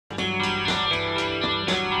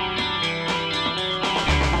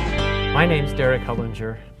My name's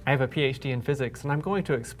Hullinger. I have a PhD in physics, and I'm going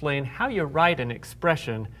to explain how you write an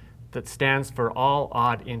expression that stands for all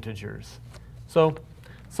odd integers. So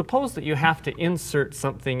suppose that you have to insert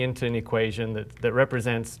something into an equation that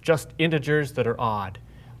represents just integers that are odd,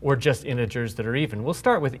 or just integers that are even. We'll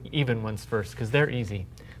start with even ones first, because they're easy.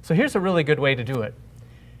 So here's a really good way to do it.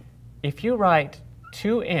 If you write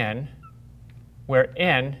 2n, where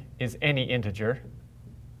n is any integer,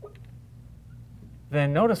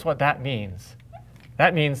 then notice what that means.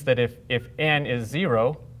 That means that if n is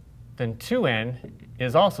 0, then 2n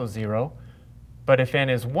is also 0. But if n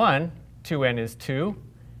is 1, 2n is 2.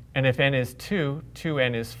 And if n is 2,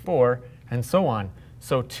 2n is 4, and so on.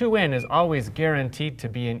 So 2n is always guaranteed to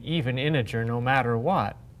be an even integer no matter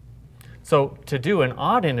what. So to do an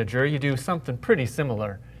odd integer, you do something pretty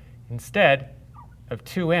similar. Instead of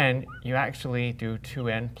 2n, you actually do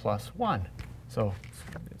 2n plus 1. So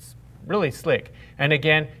it's really slick. And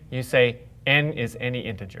again, you say n is any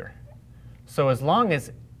integer. So as long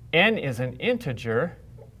as n is an integer,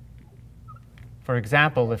 for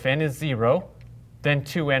example, if n is 0, then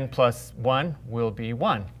 2n plus 1 will be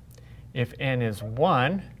 1. If n is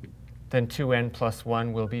 1, then 2n plus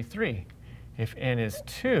 1 will be 3. If n is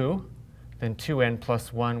 2, then 2n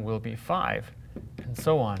plus 1 will be 5, and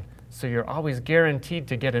so on. So you're always guaranteed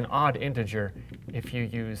to get an odd integer if you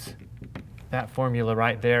use that formula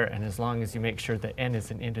right there, and as long as you make sure that n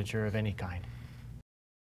is an integer of any kind.